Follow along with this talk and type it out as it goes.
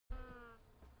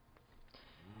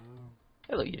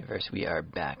Hello universe, we are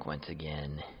back once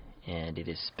again, and it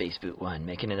is Spaceboot1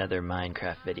 making another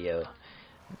Minecraft video.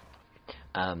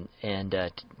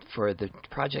 For the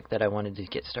project that I wanted to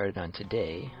get started on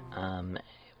today,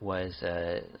 was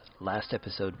last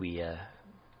episode we,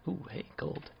 ooh, hey,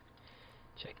 gold.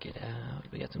 Check it out,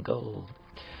 we got some gold.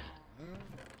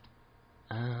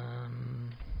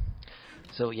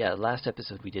 So yeah, last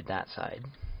episode we did that side.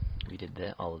 We did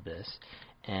all of this,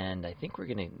 and I think we're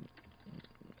gonna,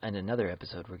 in another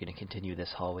episode, we're gonna continue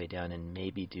this hallway down and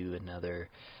maybe do another,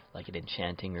 like an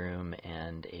enchanting room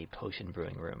and a potion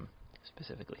brewing room,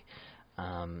 specifically.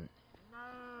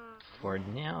 For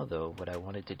now, though, what I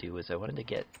wanted to do is I wanted to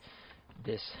get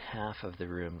this half of the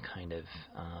room kind of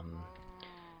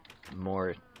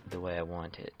more the way I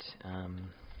want it.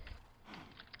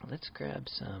 Let's grab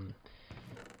some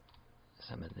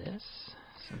of this,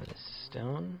 some of this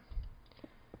stone.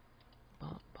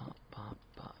 Bop, bop, bop,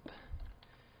 bop.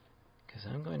 Because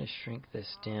I'm going to shrink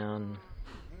this down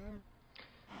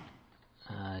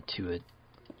to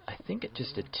I think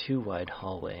just a 2-wide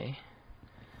hallway.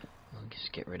 I'll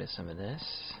just get rid of some of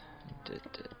this.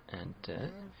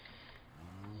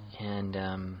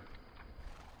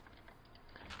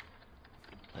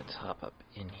 Let's hop up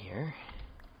in here.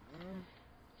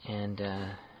 And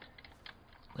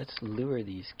let's lure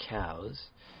these cows.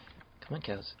 Come on,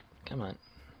 cows. Come on.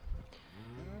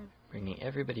 Bringing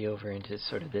everybody over into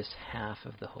sort of this half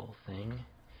of the whole thing.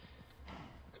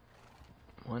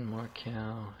 One more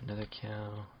cow, another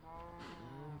cow.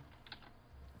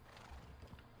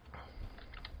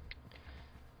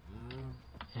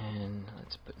 And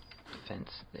let's put a fence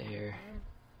there.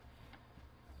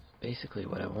 Basically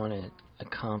what I want to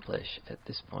accomplish at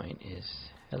this point is,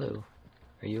 hello,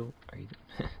 are you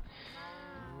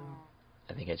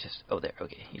I think I just, oh there,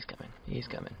 okay, he's coming, she's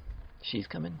coming.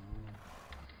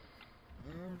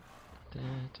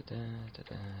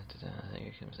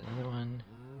 Here comes another one.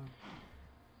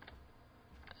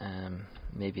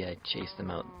 Maybe I chase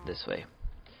them out this way.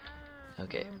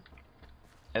 Okay.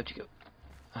 Out you go.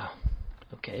 Oh,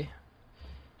 okay.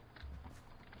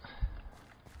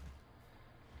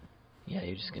 Yeah,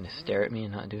 you're just gonna stare at me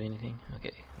and not do anything?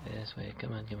 Okay, this way.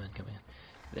 Come on.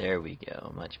 There we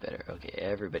go. Much better. Okay,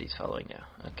 everybody's following now.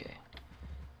 Okay.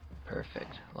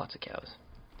 Perfect. Lots of cows.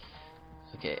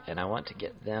 Okay, and I want to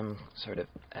get them sort of,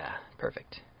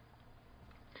 perfect.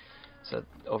 So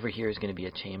over here is going to be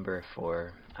a chamber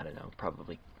for, I don't know,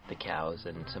 probably the cows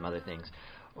and some other things.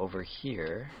 Over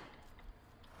here,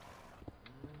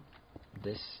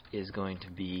 this is going to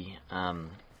be, I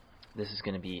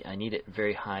need it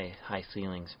very high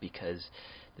ceilings because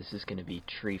this is going to be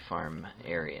tree farm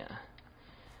area.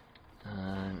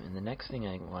 And the next thing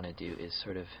I want to do is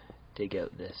sort of dig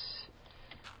out this,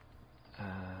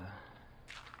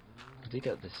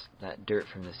 that dirt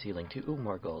from the ceiling too. Ooh,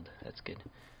 more gold. That's good.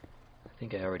 I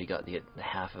think I already got the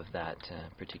half of that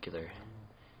particular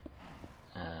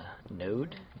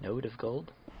node of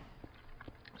gold.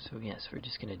 So yes, we're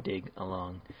just gonna dig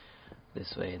along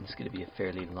this way, and it's gonna be a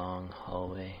fairly long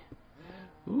hallway.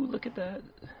 Ooh, look at that!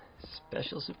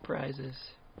 Special surprises.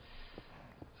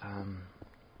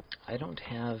 I don't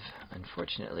have,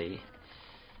 unfortunately,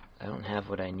 I don't have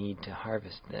what I need to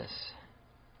harvest this.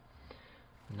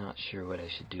 Not sure what I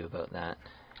should do about that,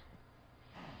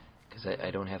 because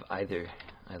I don't have either.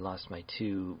 I lost my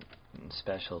 2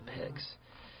 special picks,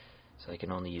 so I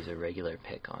can only use a regular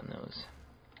pick on those.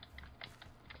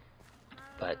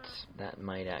 But that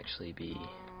might actually be,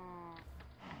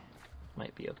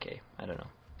 okay. I don't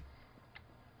know.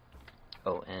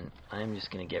 Oh, and I'm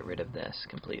just going to get rid of this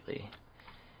completely.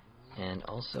 And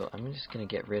also, I'm just going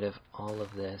to get rid of all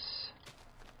of this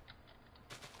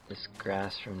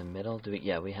grass from the middle.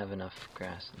 Yeah, we have enough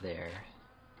grass there,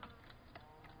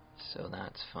 so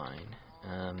that's fine.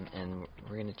 And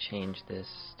we're going to change this.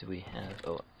 Do we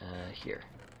have, here.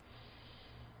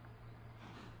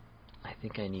 I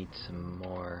think I need some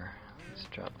more. Let's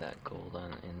drop that gold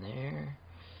in there.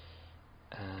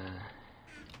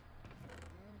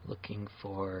 Looking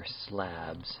for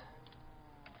slabs.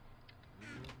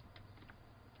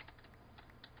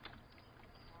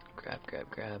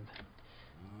 Grab.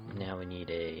 Now we need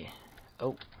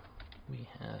we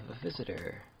have a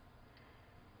visitor.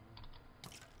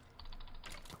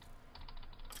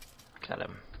 Got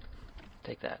him.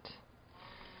 Take that.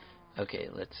 Okay,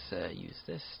 let's use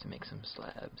this to make some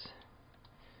slabs.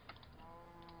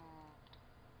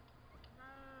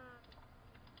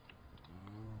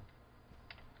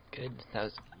 Good. That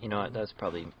was, you know what, that was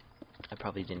probably, I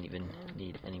probably didn't even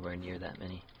need anywhere near that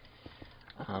many.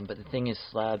 But the thing is,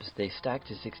 slabs, they stack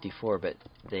to 64, but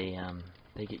they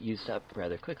they get used up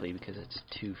rather quickly because it's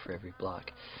 2 for every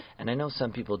block. And I know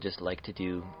some people just like to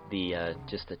do the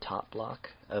just the top block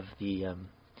of the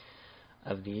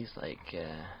of these. Like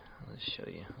let's show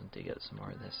you. I'll dig out some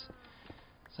more of this.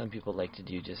 Some people like to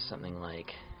do just something like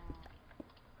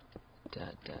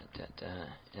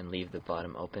and leave the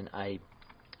bottom open. I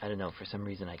don't know, for some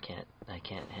reason I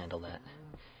can't handle that.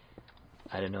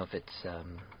 I don't know if it's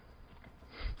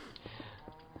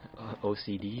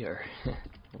OCD or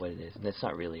what it is. And it's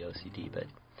not really OCD, but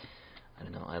I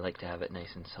don't know, I like to have it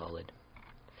nice and solid.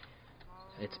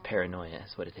 It's paranoia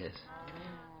is what it is.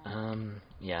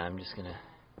 Yeah, I'm just gonna,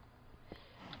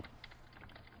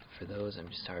 for those I'm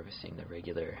just harvesting the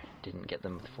regular, didn't get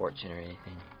them with fortune or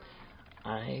anything.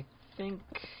 I think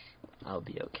I'll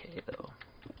be okay though.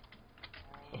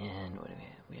 And what do we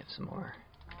have? We have some more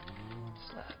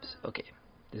slabs. Okay,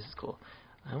 this is cool.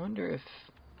 I wonder if,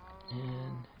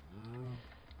 and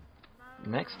the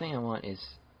next thing I want is,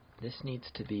 this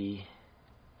needs to be,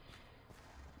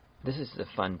 this is the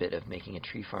fun bit of making a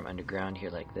tree farm underground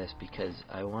here like this, because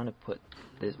I want to put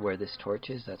this where this torch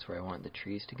is. That's where I want the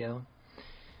trees to go,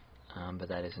 but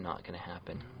that is not going to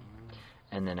happen.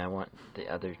 And then I want the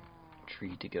other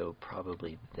tree to go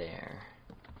probably there.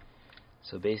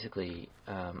 So basically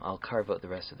I'll carve out the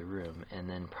rest of the room, and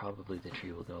then probably the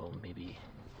tree will go maybe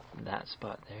that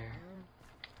spot there.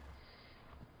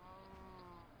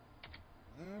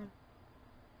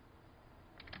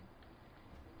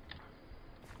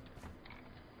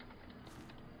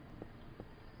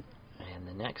 And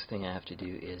the next thing I have to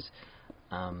do is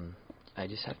I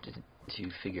just have to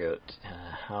figure out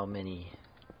how many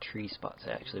tree spots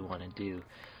I actually want to do.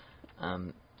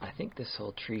 I think this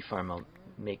whole tree farm I'll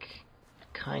make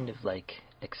kind of like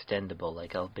extendable.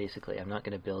 Like I'm not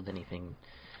going to build anything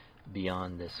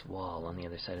beyond this wall, on the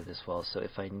other side of this wall. So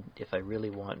if I really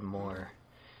want more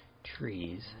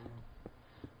trees,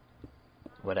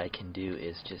 what I can do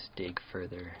is just dig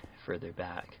further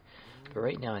back. But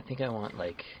right now I think I want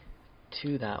like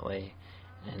 2 that way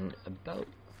and about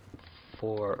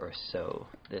 4 or so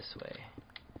this way.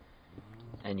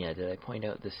 And yeah, did I point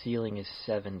out the ceiling is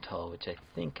 7 tall, which I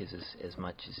think is as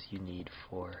much as you need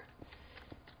for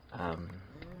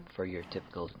your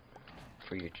typical,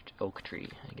 for your oak tree,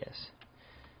 I guess,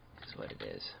 is what it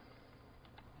is.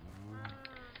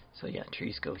 So yeah,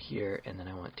 trees go here, and then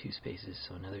I want 2 spaces,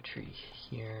 so another tree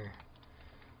here.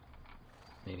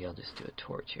 Maybe I'll just do a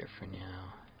torch here for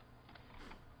now.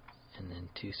 And then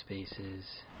 2 spaces.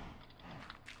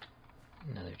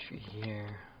 Another tree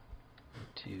here.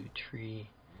 2 tree.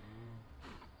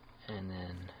 And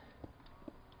then,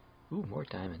 ooh, more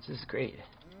diamonds. This is great.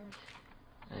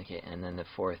 Okay, and then the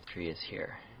 4th tree is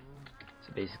here.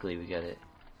 So basically we gotta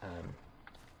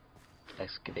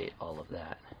excavate all of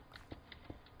that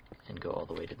and go all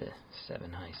the way to the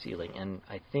 7 high ceiling. And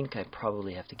I think I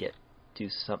probably have to do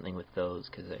something with those,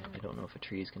 because I don't know if a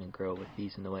tree is going to grow with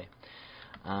these in the way.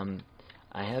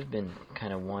 I have been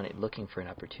kind of looking for an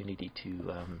opportunity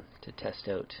to test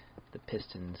out the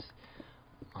pistons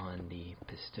on the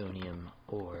pistonium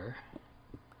ore.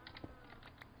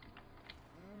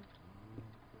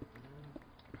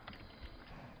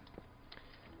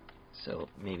 So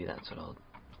maybe that's what I'll,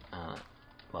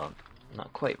 well,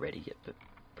 not quite ready yet, but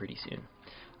pretty soon.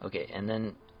 Okay, and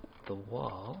then the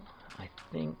wall, I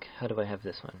think, how do I have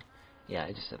this one? Yeah,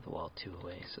 I just have the wall 2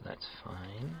 away, so that's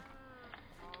fine.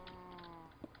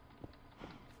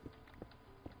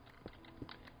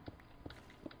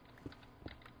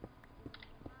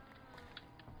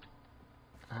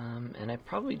 And I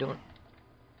probably don't,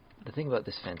 the thing about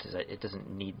this fence is that it doesn't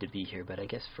need to be here, but I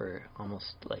guess for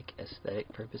almost like aesthetic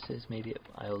purposes, maybe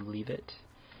I'll leave it.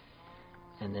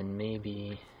 And then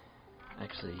maybe,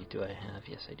 actually, do I have,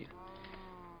 yes I do.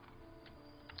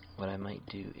 What I might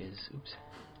do is, oops,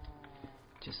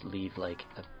 just leave like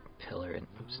a pillar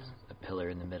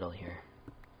in the middle here.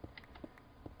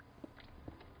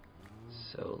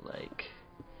 So like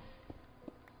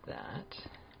that.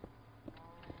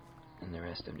 And the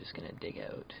rest I'm just gonna dig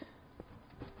out.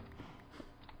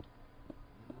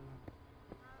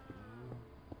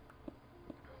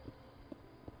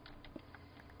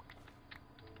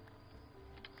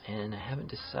 And I haven't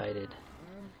decided.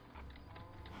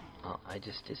 Well, I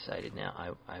just decided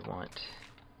now. I want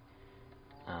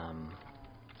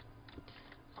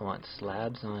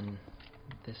slabs on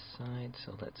this side,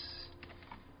 so let's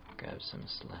grab some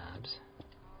slabs.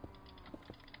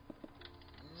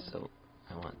 So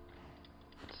I want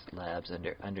slabs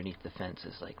underneath the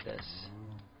fences like this,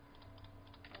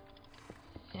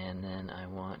 and then I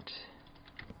want,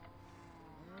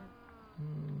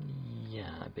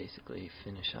 yeah, basically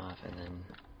finish off, and then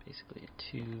basically a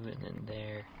 2, and then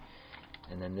there,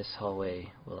 and then this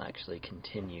hallway will actually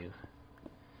continue.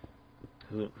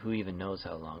 Who even knows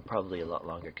how long? Probably a lot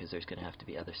longer, because there's going to have to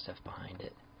be other stuff behind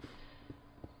it.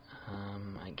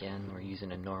 Again, we're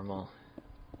using a normal,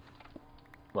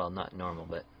 well, not normal,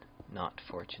 but not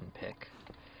fortune pick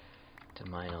to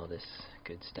mine all this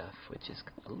good stuff, which is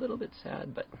a little bit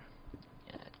sad, but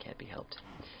yeah, it can't be helped.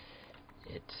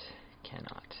 It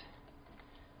cannot.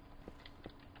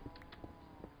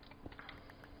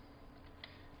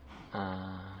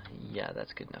 Yeah,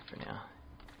 that's good enough for now.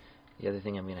 The other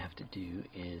thing I'm going to have to do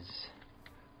is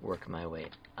work my way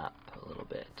up a little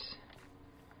bit.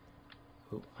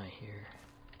 Oh, I hear...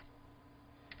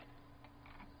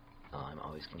 Oh, I'm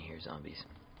always going to hear zombies.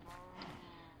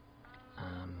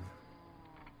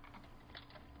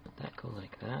 Let that go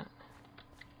like that.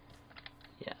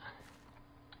 Yeah.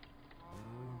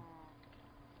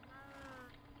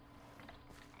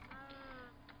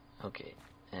 Okay,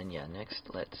 and yeah, next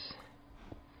let's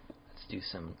do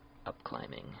some up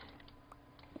climbing.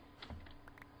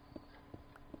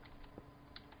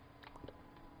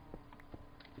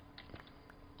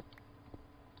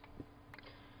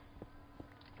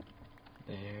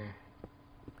 There.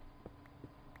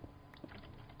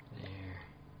 There.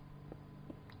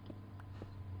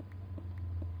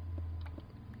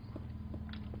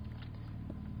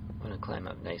 I want to climb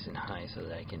up nice and high so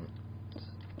that I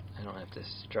don't have to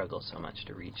struggle so much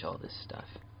to reach all this stuff.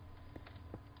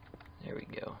 There we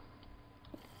go.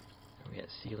 Are we at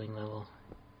ceiling level?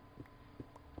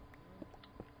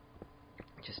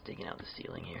 Just digging out the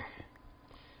ceiling here.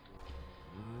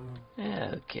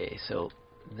 Okay, so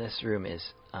this room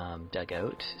is dug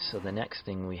out, so the next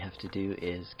thing we have to do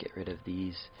is get rid of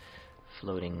these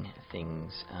floating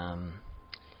things. I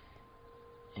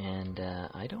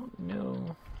don't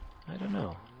know I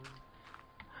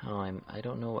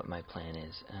don't know what my plan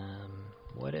is.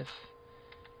 What if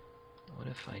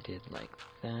I did like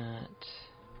that?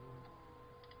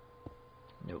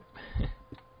 Nope.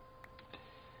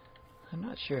 I'm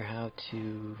not sure how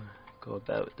to go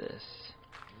about this.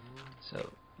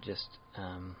 So just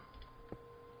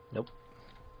nope.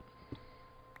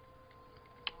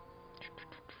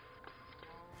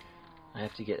 I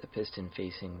have to get the piston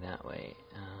facing that way.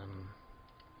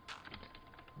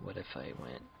 What if I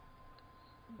went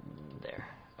there?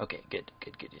 Okay, good.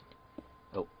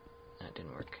 Oh, that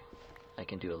didn't work. I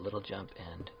can do a little jump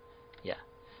and yeah.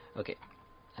 Okay.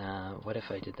 What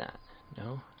if I did that?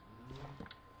 No?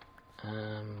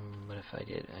 What if I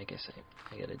did? I guess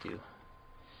I gotta do.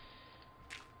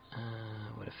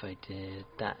 What if I did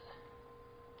that?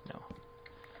 No.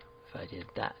 If I did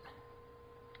that?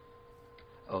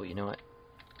 Oh, you know what?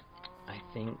 I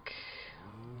think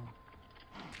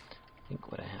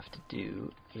what I have to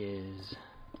do is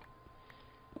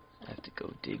I have to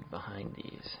go dig behind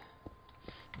these.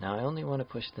 Now I only want to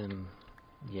push them,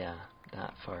 yeah,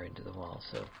 that far into the wall,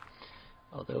 so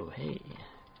although, hey,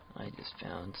 I just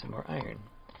found some more iron.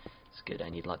 It's good, I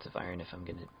need lots of iron if I'm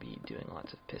going to be doing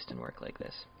lots of piston work like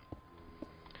this.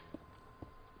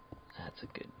 That's a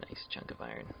good, nice chunk of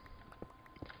iron.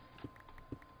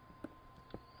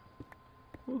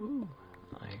 Woohoo!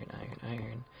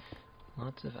 Iron.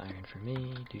 Lots of iron for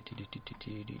me.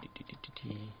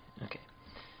 Okay.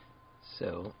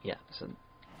 So, yeah, so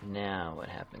now what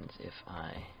happens if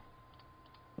I...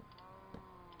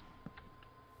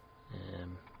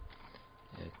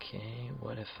 okay,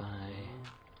 what if I...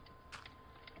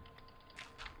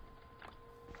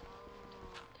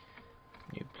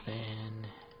 new plan...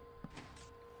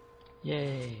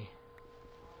 Yay!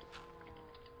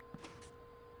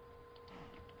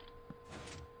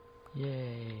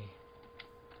 Yay!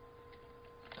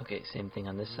 Okay, same thing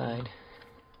on this side.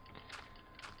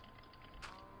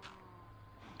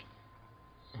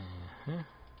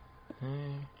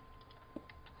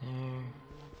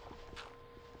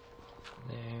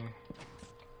 There.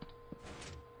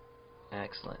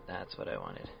 Excellent, that's what I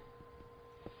wanted.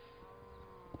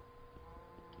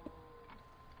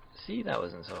 See, that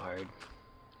wasn't so hard.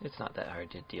 It's not that hard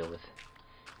to deal with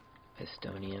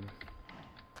pistonium.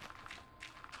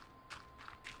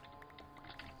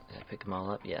 Did I pick them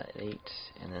all up? Yeah, 8.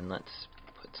 And then let's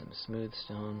put some smooth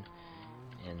stone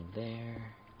in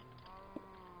there.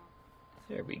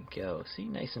 There we go. See,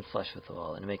 nice and flush with the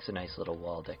wall, and it makes a nice little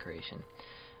wall decoration.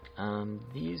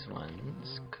 These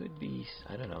ones could be,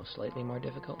 I don't know, slightly more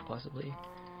difficult, possibly.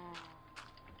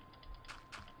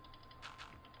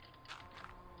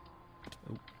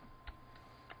 Oop.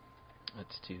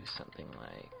 Let's do something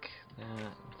like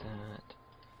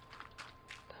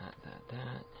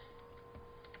that.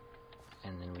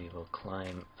 And then we will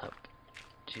climb up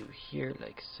to here,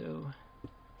 like so.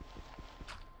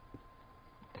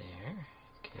 There.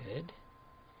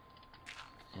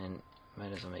 And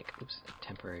might as well make, oops, a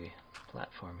temporary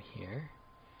platform here.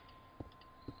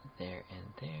 There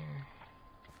and there.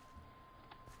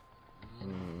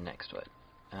 And next what?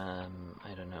 I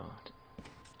don't know.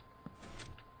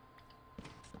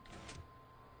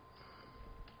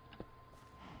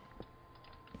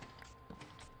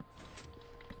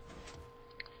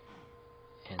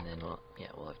 And then we'll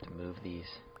have to move these.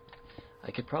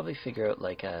 I could probably figure out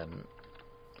like a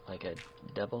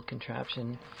double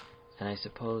contraption, and I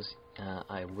suppose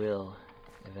I will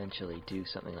eventually do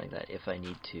something like that if I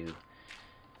need to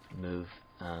move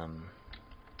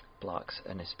blocks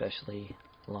an especially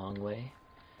long way.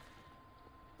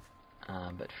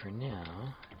 But for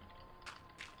now,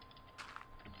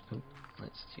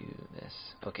 let's do this.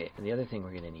 Okay, and the other thing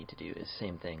we're going to need to do is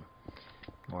same thing.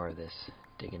 More of this.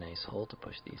 Dig a nice hole to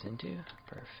push these into.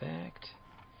 Perfect.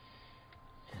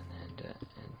 And then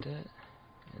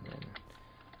and then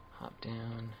hop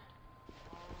down.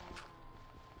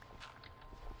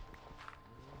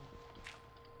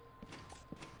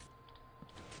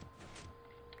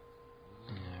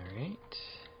 Alright.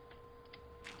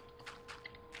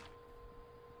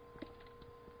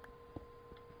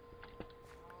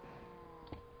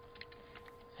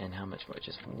 And how much more?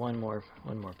 Just one more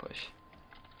push.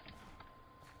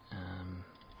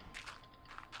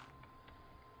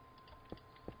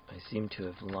 I seem to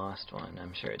have lost one.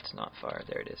 I'm sure it's not far.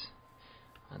 There it is,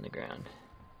 on the ground.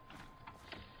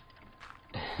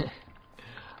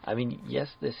 I mean, yes,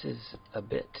 this is a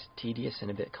bit tedious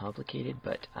and a bit complicated,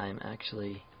 but I'm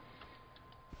actually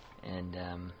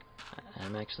enjoying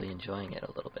it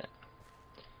a little bit.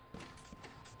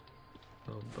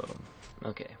 Boom, boom.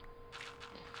 Okay.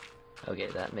 Okay,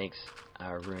 that makes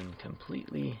our room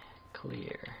completely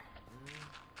clear.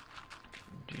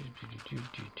 Get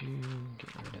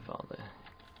rid of all the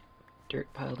dirt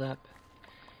piled up.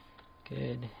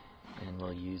 Good. And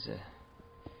we'll use a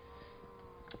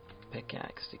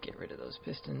pickaxe to get rid of those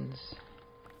pistons.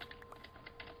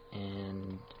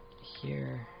 And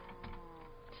here.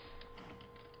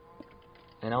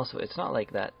 And also, it's not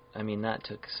like that. I mean, that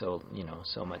took so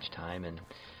much time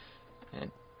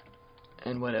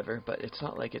and whatever, but it's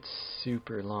not like it's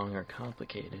super long or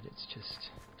complicated. It's just,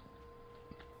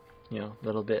 a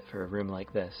little bit for a room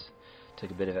like this.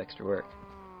 Took a bit of extra work.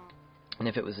 And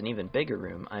if it was an even bigger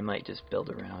room, I might just build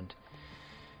around.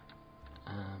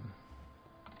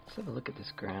 Let's have a look at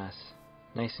this grass.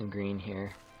 Nice and green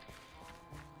here.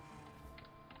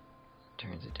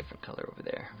 Turns a different color over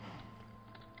there.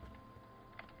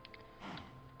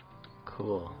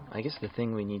 Cool. I guess the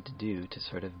thing we need to do to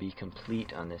sort of be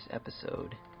complete on this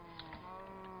episode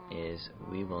is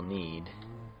we will need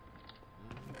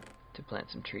to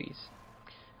plant some trees.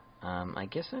 I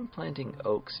guess I'm planting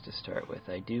oaks to start with.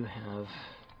 I do have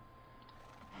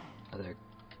other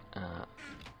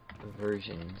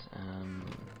versions.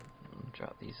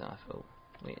 Drop these off. Oh,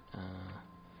 wait.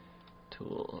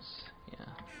 Tools. Yeah.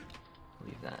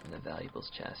 Leave that in the valuables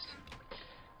chest.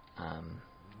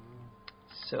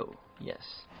 So,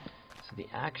 yes. So the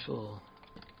actual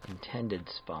intended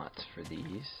spots for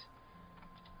these.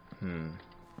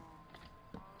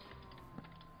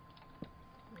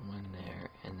 One there,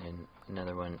 and then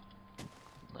another one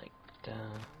like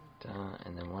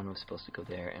and then one was supposed to go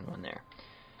there and one there.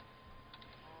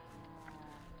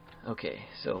 Okay,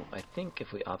 so I think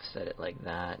if we offset it like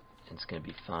that, it's going to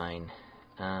be fine.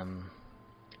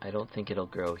 I don't think it'll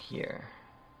grow here.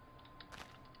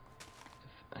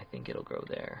 I think it'll grow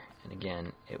there. And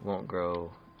again, it won't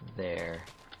grow there.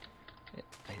 It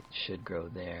should grow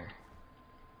there.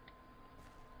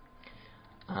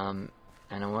 And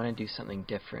I want to do something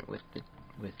different with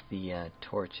the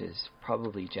torches.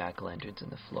 Probably jack-o'-lanterns in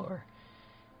the floor.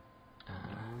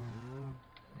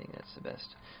 I think that's the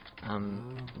best.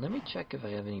 Let me check if I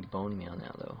have any bone meal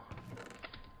now, though.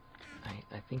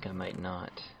 I think I might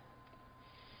not.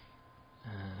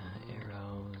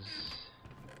 Arrows.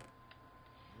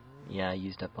 Yeah, I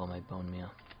used up all my bone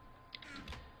meal.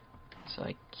 So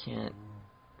I can't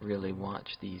really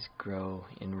watch these grow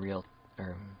in real,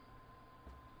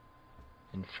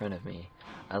 in front of me.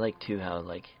 I like too how,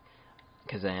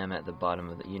 because I am at the bottom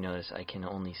of the, you notice I can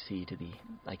only see to the,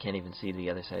 I can't even see to the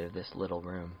other side of this little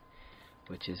room,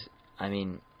 which is, I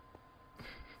mean,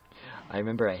 I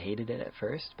remember I hated it at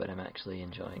first, but I'm actually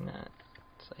enjoying that.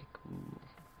 It's like, ooh,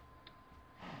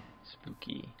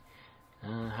 spooky.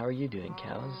 How are you doing,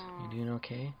 cows? You doing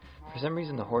okay? For some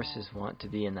reason the horses want to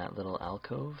be in that little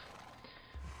alcove,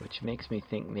 which makes me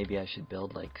think maybe I should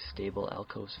build stable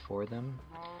alcoves for them.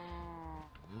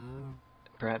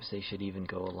 Perhaps they should even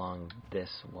go along this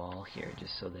wall here,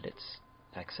 just so that it's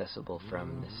accessible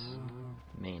from this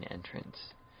main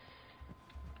entrance.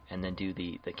 and then do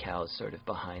the cows sort of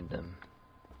behind them.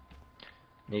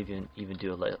 Maybe even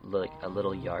do a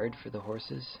little yard for the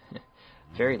horses.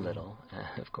 Very little,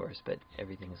 of course, but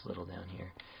everything is little down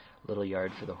here. Little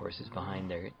yard for the horses behind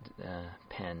their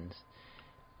pens,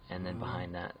 and then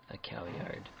behind that a cow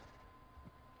yard.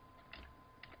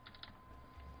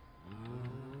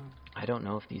 I don't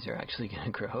know if these are actually going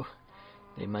to grow.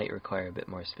 They might require a bit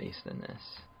more space than this.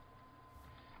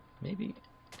 Maybe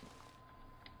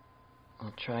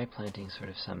I'll try planting sort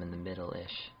of some in the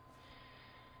middle-ish.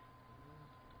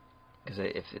 Because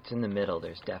if it's in the middle,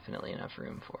 there's definitely enough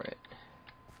room for it.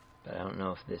 But I don't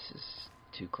know if this is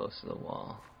too close to the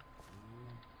wall.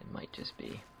 It might just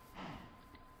be.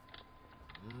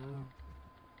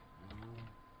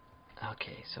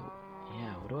 Okay, so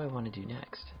yeah, what do I want to do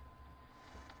next?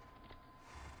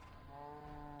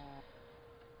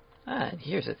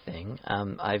 Here's a thing.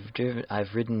 I've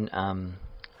ridden.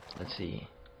 Let's see.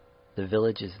 The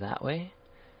village is that way.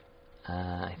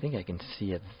 I think I can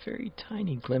see a very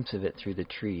tiny glimpse of it through the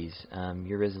trees.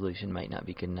 Your resolution might not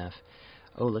be good enough.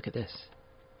 Oh, look at this.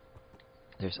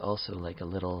 There's also like a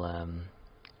little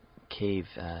cave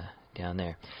down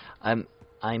there.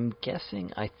 I'm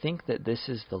guessing. I think that this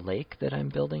is the lake that I'm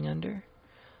building under.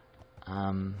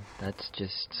 That's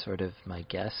just sort of my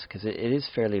guess, because it is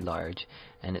fairly large,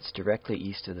 and it's directly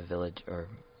east of the village, or,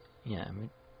 yeah,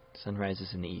 sun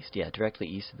rises in the east, yeah, directly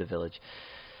east of the village.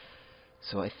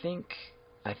 So I think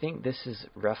this is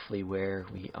roughly where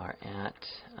we are at,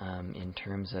 in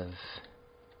terms of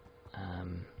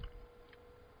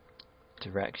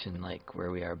direction, like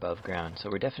where we are above ground. So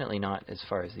we're definitely not as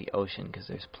far as the ocean, because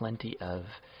there's plenty of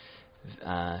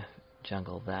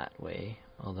jungle that way,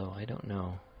 although I don't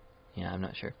know. Yeah, I'm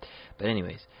not sure. But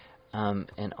anyways,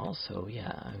 and also,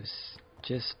 yeah, I was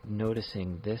just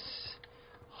noticing this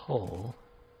hole.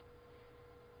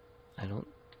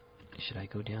 Should I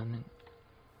go down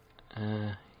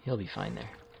then? He'll be fine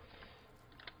there.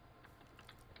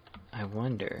 I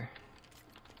wonder.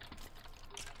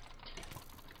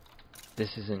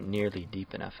 This isn't nearly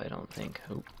deep enough, I don't think.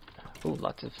 Oh,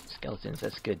 lots of skeletons.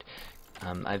 That's good.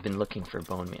 I've been looking for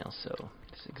bone meal, so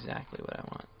it's exactly what I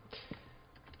want.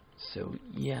 So,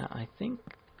 yeah, I think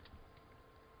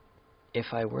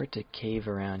if I were to cave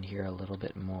around here a little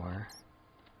bit more...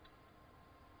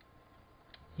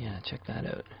 Yeah, check that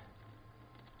out.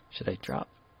 Should I drop?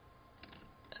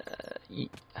 Yep.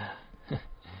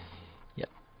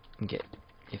 Okay.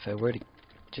 If I were to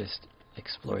just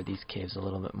explore these caves a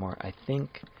little bit more, I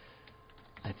think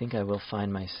I will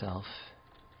find myself...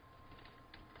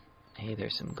 Hey,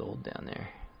 there's some gold down there.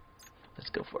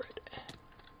 Let's go for it.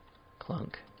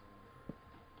 Clunk.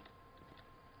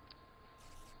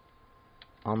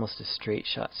 Almost a straight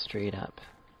shot straight up.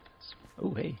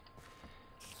 Oh, hey.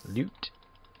 Loot.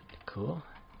 Cool.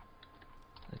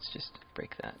 Let's just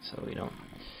break that so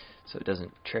it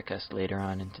doesn't trick us later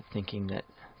on into thinking that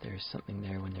there's something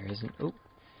there when there isn't. Oh,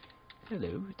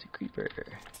 hello, it's a creeper.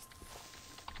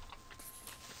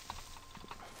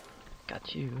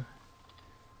 Got you.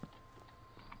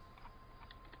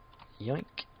 Yoink.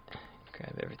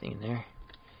 Grab everything in there.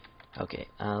 Okay,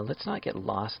 let's not get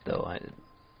lost though.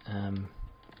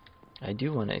 I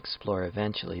do want to explore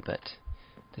eventually, but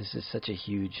this is such a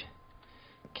huge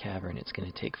cavern, it's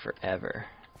going to take forever.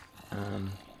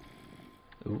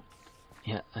 Ooh,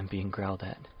 yeah, I'm being growled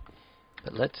at.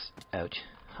 But let's, ouch,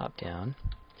 hop down.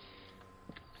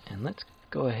 And let's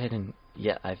go ahead and,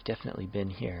 yeah, I've definitely been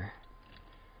here.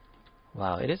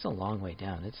 Wow, it is a long way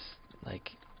down. It's like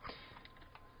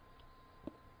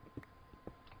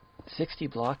 60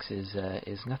 blocks is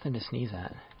nothing to sneeze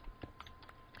at.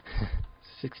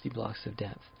 60 blocks of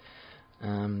depth.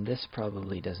 This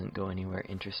probably doesn't go anywhere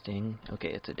interesting. Okay,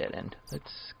 it's a dead end.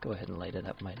 Let's go ahead and light it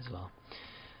up, might as well.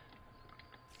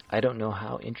 I don't know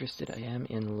how interested I am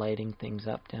in lighting things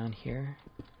up down here.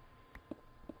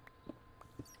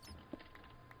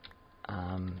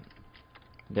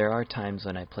 There are times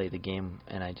when I play the game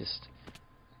and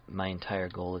my entire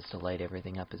goal is to light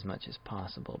everything up as much as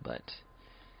possible, but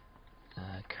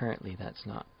currently that's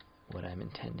not what I'm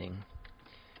intending.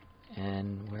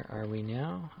 And where are we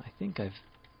now? I think I've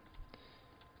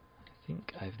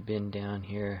been down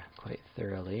here quite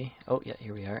thoroughly. Oh yeah,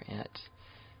 here we are at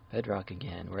Bedrock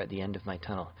again. We're at the end of my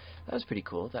tunnel. That was pretty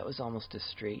cool. That was almost a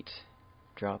straight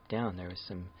drop down. There was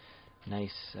some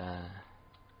nice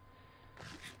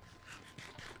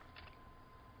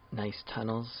nice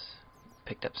tunnels.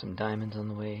 Picked up some diamonds on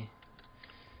the way.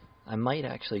 I might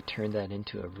actually turn that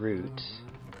into a route.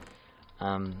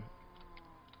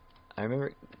 I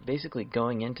remember basically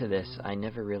going into this, I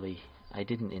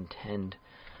didn't intend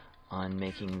on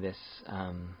making this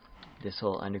this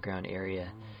whole underground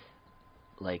area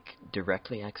like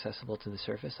directly accessible to the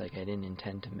surface. Like, I didn't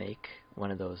intend to make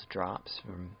one of those drops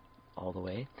from all the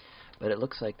way, but it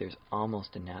looks like there's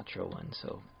almost a natural one,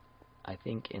 so I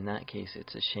think in that case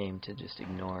it's a shame to just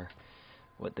ignore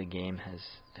what the game has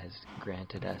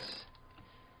granted us.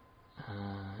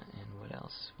 And what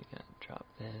else? We got drop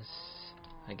this,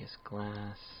 I guess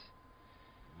glass,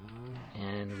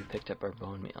 and we picked up our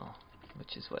bone meal,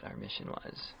 which is what our mission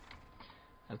was.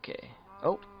 Okay.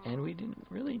 Oh, and we didn't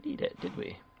really need it, did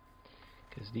we?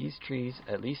 Because these trees,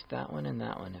 at least that one and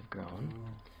that one, have grown.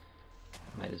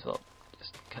 Might as well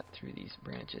just cut through these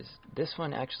branches. This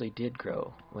one actually did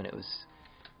grow when it was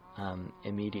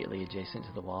immediately adjacent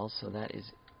to the walls, so that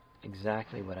is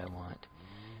exactly what I want.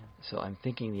 So I'm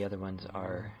thinking the other ones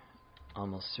are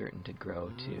almost certain to grow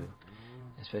too,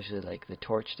 especially like the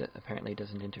torch that apparently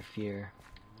doesn't interfere.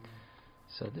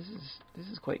 So this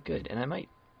is quite good, and I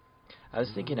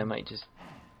was thinking I might just,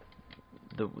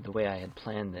 the way I had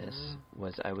planned this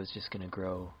was I was just going to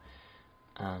grow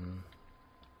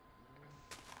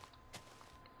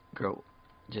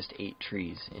just 8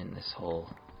 trees in this whole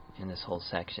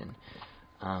section,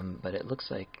 but it looks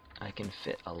like I can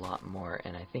fit a lot more,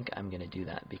 and I think I'm going to do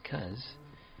that because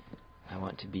I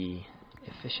want to be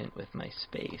efficient with my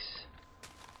space.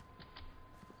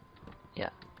 Yeah,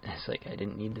 it's like I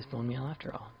didn't need this bone meal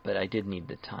after all, but I did need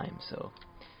the time, so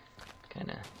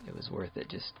kinda it was worth it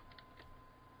just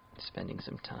spending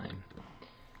some time.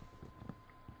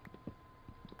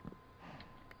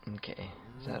 Okay,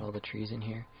 is that all the trees in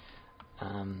here?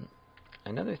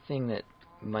 Another thing that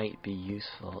might be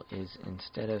useful is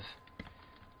instead of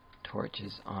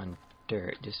torches on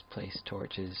dirt, just place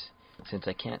torches, since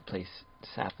I can't place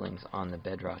saplings on the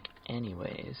bedrock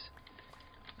anyways.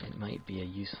 It might be a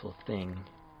useful thing.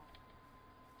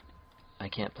 I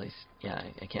can't place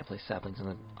saplings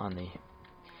on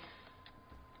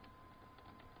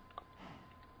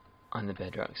the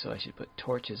bedrock, so I should put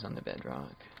torches on the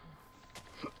bedrock.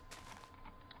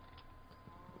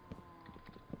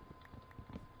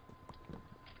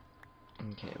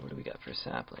 Okay, what do we got for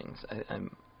saplings?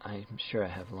 I'm sure I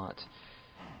have lots.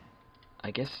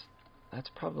 I guess that's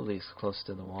probably as close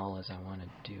to the wall as I want to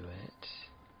do it.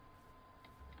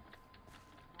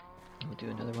 We'll do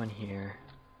another one here.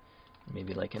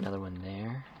 Maybe like another one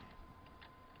there.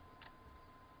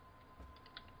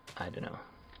 I don't know.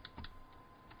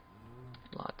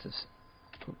 Lots of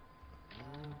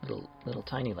little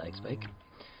tiny legs, Spike.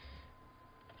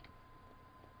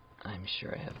 I'm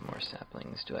sure I have more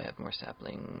saplings. Do I have more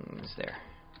saplings? There.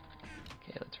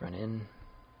 Okay, let's run in.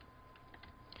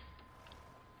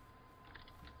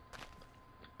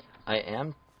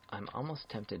 I'm almost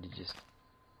tempted to just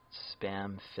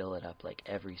spam fill it up like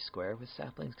every square with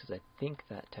saplings, because I think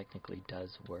that technically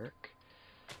does work.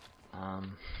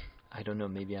 I don't know,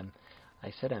 maybe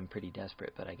I said I'm pretty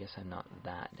desperate, but I guess I'm not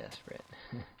that desperate.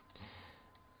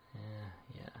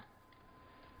 Yeah.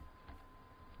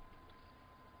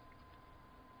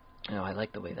 Oh, I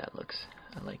like the way that looks.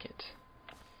 I like it.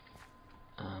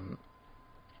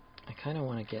 I kind of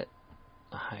want to get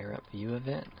a higher up view of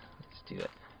it. Let's do it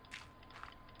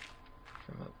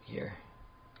from up here.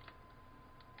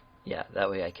 Yeah, that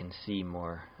way I can see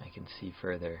more. I can see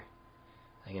further.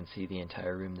 I can see the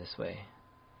entire room this way.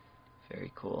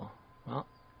 Very cool. Well,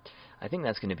 I think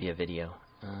that's going to be a video.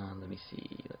 Let me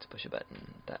see. Let's push a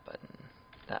button. That button.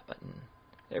 That button.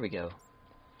 There we go.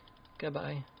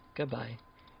 Goodbye. Goodbye.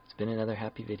 It's been another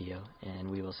happy video,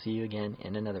 and we will see you again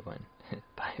in another one.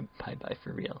 Bye. Bye-bye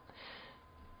for real.